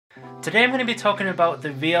Today I'm going to be talking about the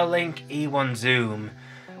Reolink E1 Zoom,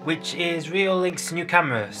 which is Reolink's new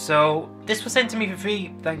camera. So this was sent to me for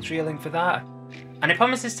free, thanks Reolink for that. And it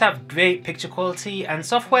promises to have great picture quality and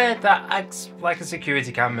software that acts like a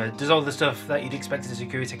security camera, does all the stuff that you'd expect a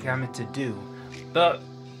security camera to do. But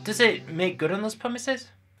does it make good on those promises?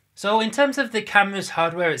 So in terms of the camera's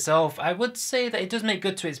hardware itself, I would say that it does make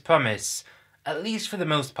good to its promise, at least for the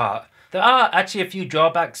most part. There are actually a few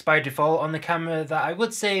drawbacks by default on the camera that I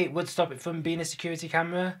would say would stop it from being a security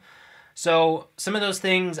camera. So some of those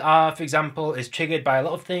things are, for example, is triggered by a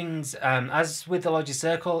lot of things. As with the Logi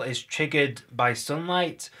Circle, is triggered by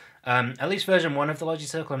sunlight. At least version 1 of the Logi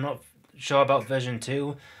Circle, I'm not sure about version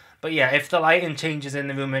 2. But yeah, if the lighting changes in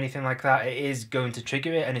the room or anything like that, it is going to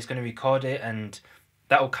trigger it and it's going to record it, and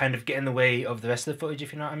that will kind of get in the way of the rest of the footage,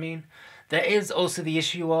 if you know what I mean. There is also the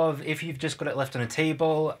issue of if you've just got it left on a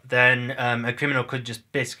table, then a criminal could just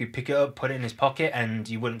basically pick it up, put it in his pocket, and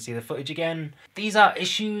you wouldn't see the footage again. These are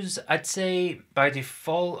issues, I'd say, by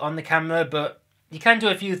default on the camera, but you can do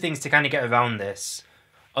a few things to kind of get around this.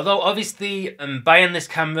 Although obviously buying this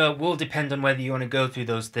camera will depend on whether you want to go through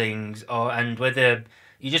those things and whether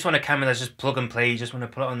you just want a camera that's just plug and play, you just want to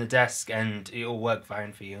put it on the desk and it'll work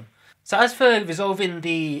fine for you. So as for resolving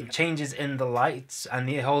the changes in the lights and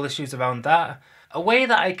the whole issues around that, a way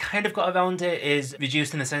that I kind of got around it is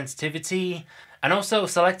reducing the sensitivity and also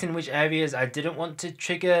selecting which areas I didn't want to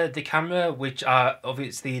trigger the camera, which are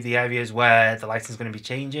obviously the areas where the lighting is going to be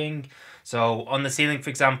changing. So on the ceiling, for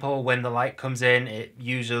example, when the light comes in, it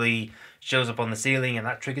usually shows up on the ceiling and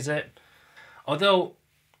that triggers it. Although,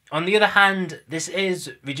 on the other hand, this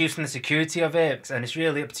is reducing the security of it, and it's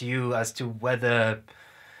really up to you as to whether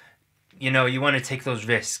you want to take those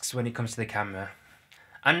risks when it comes to the camera.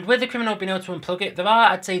 And with the criminal being able to unplug it, there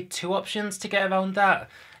are, I'd say, 2 options to get around that,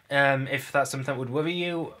 if that's something that would worry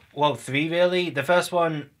you. Well, 3 really. The first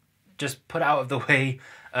one, just put it out of the way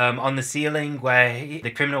on the ceiling where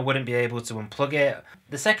the criminal wouldn't be able to unplug it.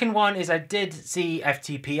 The second one is I did see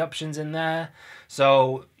FTP options in there.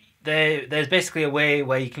 So there's basically a way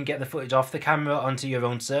where you can get the footage off the camera onto your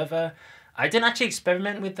own server. I didn't actually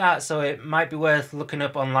experiment with that, so it might be worth looking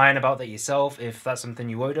up online about that yourself if that's something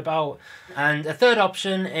you're worried about. And a third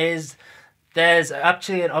option is there's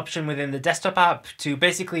actually an option within the desktop app to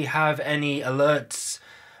basically have any alerts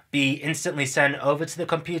be instantly sent over to the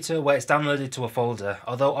computer where it's downloaded to a folder.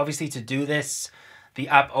 Although obviously to do this, the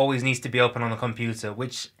app always needs to be open on the computer,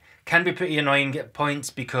 which can be pretty annoying at points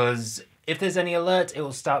because if there's any alert, it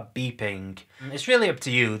will start beeping. It's really up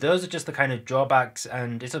to you. Those are just the kind of drawbacks,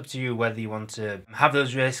 and it's up to you whether you want to have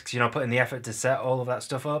those risks, put in the effort to set all of that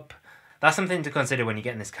stuff up. That's something to consider when you're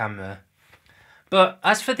getting this camera. But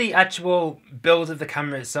as for the actual build of the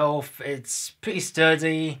camera itself, it's pretty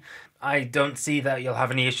sturdy. I don't see that you'll have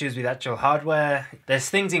any issues with actual hardware. There's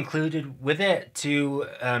things included with it to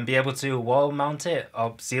be able to wall mount it,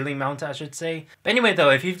 or ceiling mount it I should say. But anyway though,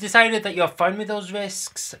 if you've decided that you're fine with those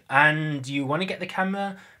risks and you want to get the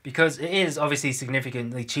camera, because it is obviously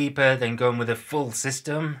significantly cheaper than going with a full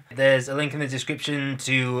system, there's a link in the description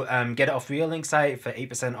to get it off Reolink site for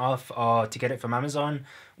 8% off, or to get it from Amazon,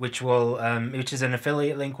 which is an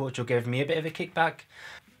affiliate link which will give me a bit of a kickback.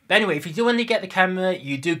 But anyway, if you do want to get the camera,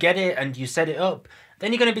 you do get it and you set it up,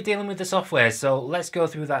 then you're going to be dealing with the software, so let's go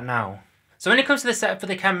through that now. So when it comes to the setup for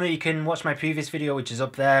the camera, you can watch my previous video, which is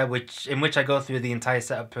up there, in which I go through the entire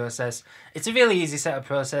setup process. It's a really easy setup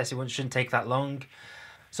process, it shouldn't take that long.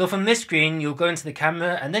 So from this screen, you'll go into the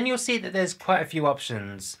camera and then you'll see that there's quite a few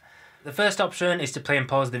options. The first option is to play and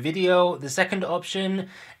pause the video. The second option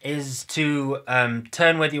is to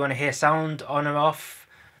turn whether you want to hear sound on or off.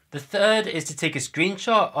 The third is to take a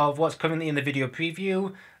screenshot of what's currently in the video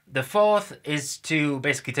preview. The fourth is to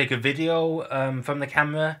basically take a video from the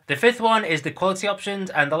camera. The fifth one is the quality options,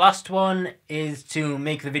 and the last one is to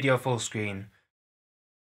make the video full screen.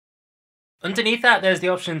 Underneath that, there's the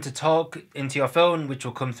option to talk into your phone, which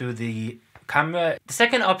will come through the camera. The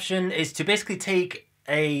second option is to basically take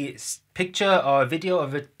a picture or a video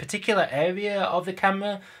of a particular area of the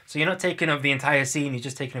camera. So you're not taking of the entire scene, you're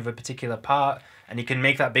just taking of a particular part, and you can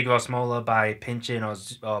make that bigger or smaller by pinching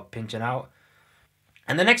or pinching out.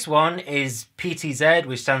 And the next one is PTZ,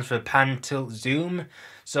 which stands for Pan, Tilt, Zoom.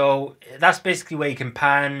 So that's basically where you can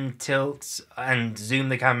pan, tilt, and zoom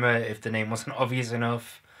the camera if the name wasn't obvious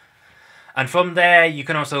enough. And from there, you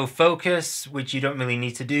can also focus, which you don't really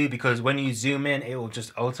need to do because when you zoom in, it will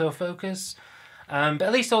just autofocus. But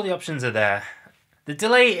at least all the options are there. The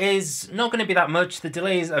delay is not going to be that much. The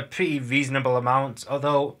delay is a pretty reasonable amount,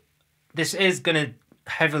 although this is going to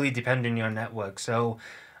heavily depend on your network. So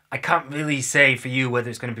I can't really say for you whether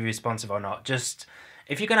it's going to be responsive or not. Just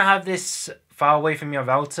If you're going to have this far away from your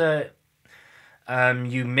router,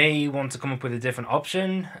 you may want to come up with a different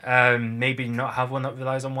option. Maybe not have one that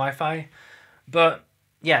relies on Wi-Fi. But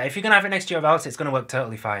yeah, if you're going to have it next to your router, it's going to work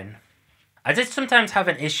totally fine. I did sometimes have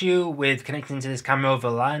an issue with connecting to this camera over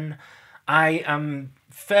LAN. I am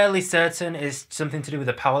fairly certain it's something to do with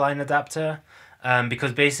a power line adapter,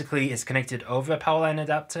 because basically it's connected over a power line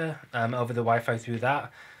adapter, over the Wi-Fi through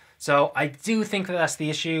that. So I do think that that's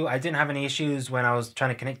the issue. I didn't have any issues when I was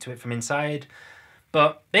trying to connect to it from inside.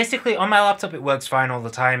 But basically on my laptop it works fine all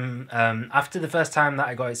the time. After the first time that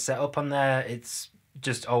I got it set up on there, it's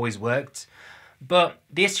just always worked. But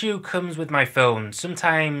the issue comes with my phone.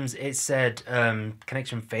 Sometimes it said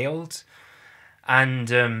connection failed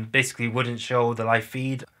and basically wouldn't show the live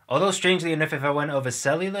feed. Although strangely enough, if I went over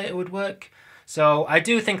cellular, it would work. So I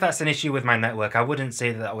do think that's an issue with my network. I wouldn't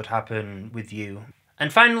say that that would happen with you.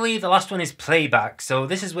 And finally, the last one is Playback. So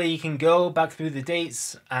this is where you can go back through the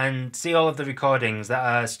dates and see all of the recordings that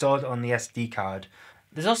are stored on the SD card.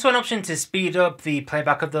 There's also an option to speed up the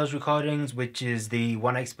playback of those recordings, which is the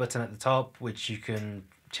 1x button at the top, which you can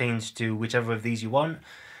change to whichever of these you want.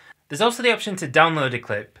 There's also the option to download a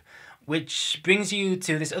clip, which brings you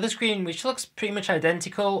to this other screen, which looks pretty much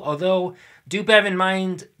identical, although do bear in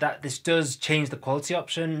mind that this does change the quality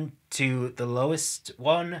option to the lowest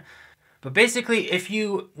one. But basically, if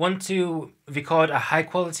you want to record a high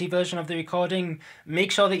quality version of the recording,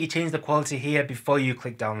 make sure that you change the quality here before you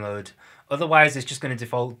click download. Otherwise, it's just going to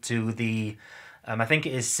default to the, I think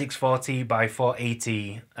it is 640 by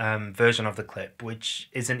 480 version of the clip, which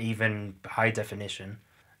isn't even high definition.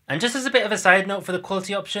 And just as a bit of a side note for the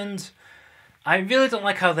quality options, I really don't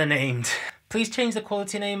like how they're named. Please change the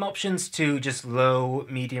quality name options to just low,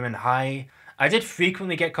 medium and high. I did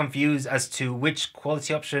frequently get confused as to which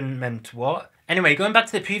quality option meant what. Anyway, going back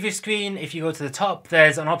to the previous screen, if you go to the top,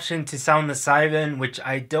 there's an option to sound the siren, which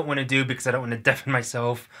I don't want to do because I don't want to deafen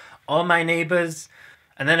myself or my neighbours.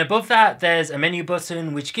 And then above that, there's a menu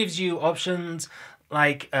button which gives you options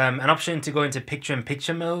like an option to go into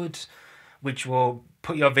picture-in-picture mode, which will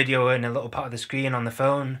put your video in a little part of the screen on the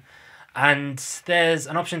phone. And there's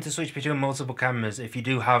an option to switch between multiple cameras if you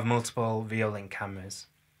do have multiple Reolink cameras.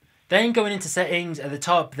 Then going into settings, at the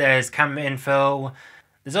top there's camera info.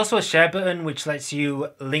 There's also a share button which lets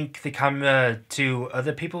you link the camera to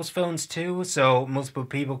other people's phones too, so multiple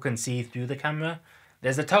people can see through the camera.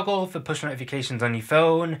 There's a toggle for push notifications on your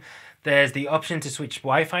phone. There's the option to switch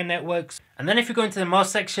Wi-Fi networks. And then if you go into the more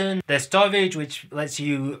section, there's storage, which lets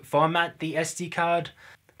you format the SD card.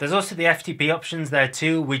 There's also the FTP options there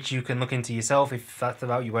too, which you can look into yourself if that's the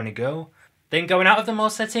route you want to go. Then going out of the more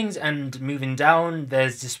settings and moving down,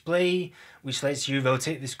 there's display, which lets you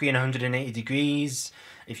rotate the screen 180 degrees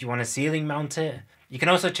if you want to ceiling mount it. You can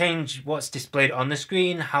also change what's displayed on the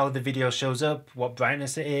screen, how the video shows up, what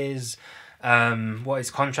brightness it is, what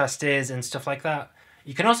its contrast is and stuff like that.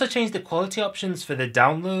 You can also change the quality options for the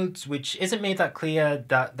downloads, which isn't made that clear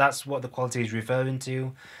that that's what the quality is referring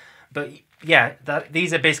to. But yeah,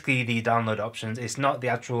 these are basically the download options. It's not the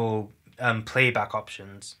actual playback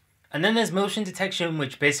options. And then there's motion detection,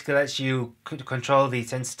 which basically lets you control the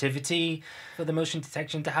sensitivity for the motion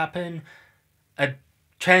detection to happen. A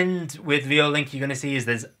trend with Reolink you're going to see is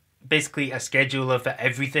there's basically a scheduler for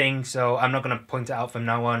everything, so I'm not going to point it out from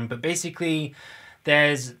now on, but basically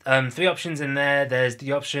there's 3 options in there. There's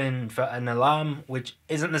the option for an alarm, which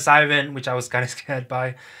isn't the siren, which I was kind of scared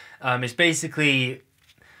by. It's basically,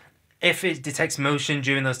 if it detects motion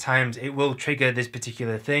during those times, it will trigger this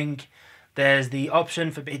particular thing. There's the option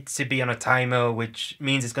for it to be on a timer, which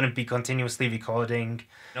means it's going to be continuously recording,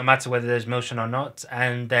 no matter whether there's motion or not.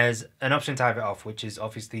 And there's an option to have it off, which is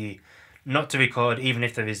obviously not to record even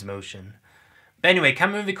if there is motion. But anyway,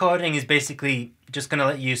 camera recording is basically just going to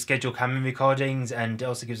let you schedule camera recordings, and it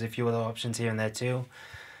also gives a few other options here and there too.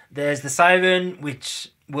 There's the siren, which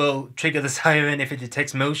will trigger the siren if it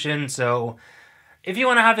detects motion. So if you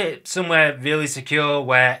want to have it somewhere really secure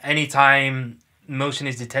where anytime motion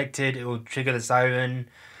is detected, it will trigger the siren,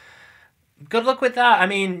 good luck with that. I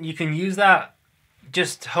mean, you can use that.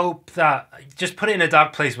 Just hope that, just put it in a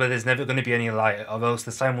dark place where there's never going to be any light, or else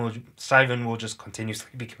the siren will just continuously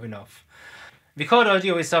be going off. Record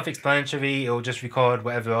audio is self-explanatory. It will just record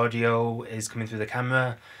whatever audio is coming through the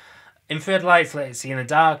camera. Infrared lights let it see in the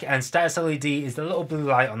dark, and status LED is the little blue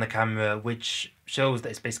light on the camera, which shows that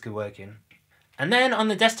it's basically working. And then on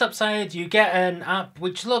the desktop side, you get an app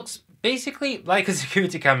which looks basically like a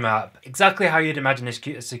security camera app. Exactly how you'd imagine a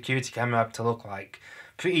security camera app to look like.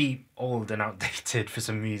 Pretty old and outdated for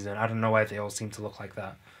some reason. I don't know why they all seem to look like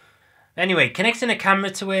that. Anyway, connecting a camera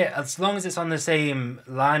to it, as long as it's on the same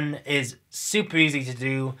LAN, is super easy to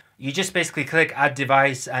do. You just basically click add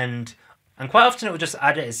device, and quite often it will just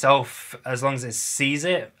add it itself as long as it sees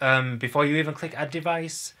it before you even click add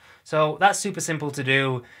device. So that's super simple to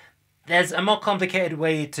do. There's a more complicated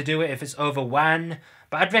way to do it if it's over WAN,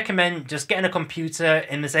 but I'd recommend just getting a computer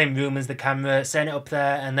in the same room as the camera, setting it up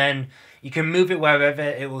there, and then you can move it wherever.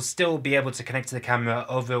 It will still be able to connect to the camera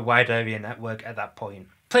over a wide area network at that point.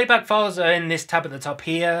 Playback files are in this tab at the top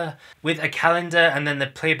here, with a calendar and then the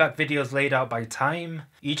playback videos laid out by time.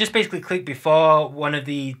 You just basically click before one of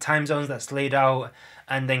the time zones that's laid out,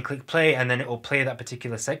 and then click play, and then it will play that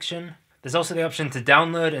particular section. There's also the option to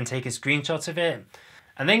download and take a screenshot of it.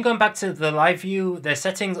 And then going back to the live view, there's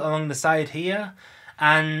settings along the side here,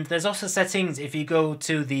 and there's also settings if you go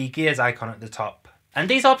to the gears icon at the top. And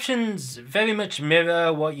these options very much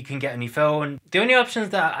mirror what you can get on your phone. The only options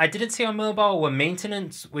that I didn't see on mobile were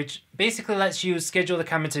maintenance, which basically lets you schedule the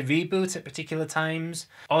camera to reboot at particular times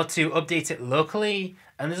or to update it locally.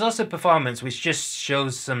 And there's also performance, which just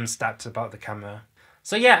shows some stats about the camera.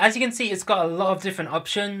 So yeah, as you can see, it's got a lot of different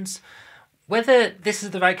options. Whether this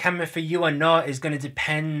is the right camera for you or not is going to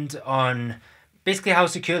depend on basically how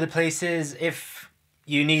secure the place is. If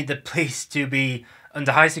you need the place to be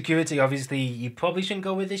under high security, obviously you probably shouldn't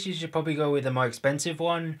go with this. You should probably go with a more expensive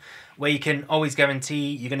one where you can always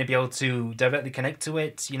guarantee you're going to be able to directly connect to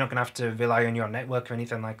it. You're not going to have to rely on your network or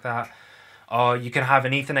anything like that. Or you can have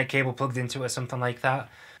an Ethernet cable plugged into it or something like that.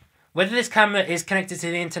 Whether this camera is connected to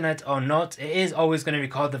the internet or not, it is always going to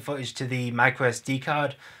record the footage to the micro SD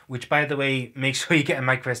card, which, by the way, make sure you get a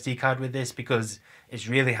micro SD card with this because it's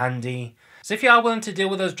really handy. So if you are willing to deal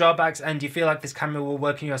with those drawbacks and you feel like this camera will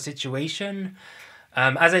work in your situation,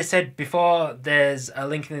 as I said before, there's a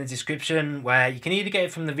link in the description where you can either get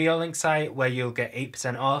it from the Reolink site where you'll get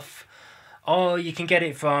 8% off, or you can get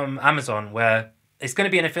it from Amazon where it's going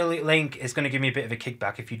to be an affiliate link. It's going to give me a bit of a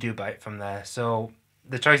kickback if you do buy it from there. So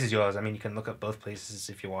the choice is yours. I mean, you can look at both places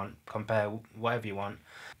if you want, compare whatever you want.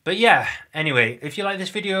 But yeah, anyway, if you like this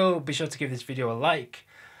video, be sure to give this video a like.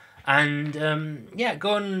 And yeah,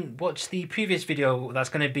 go and watch the previous video that's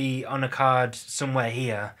going to be on a card somewhere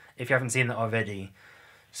here if you haven't seen that already.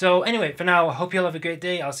 So anyway, for now, I hope you all have a great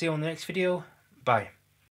day. I'll see you on the next video. Bye.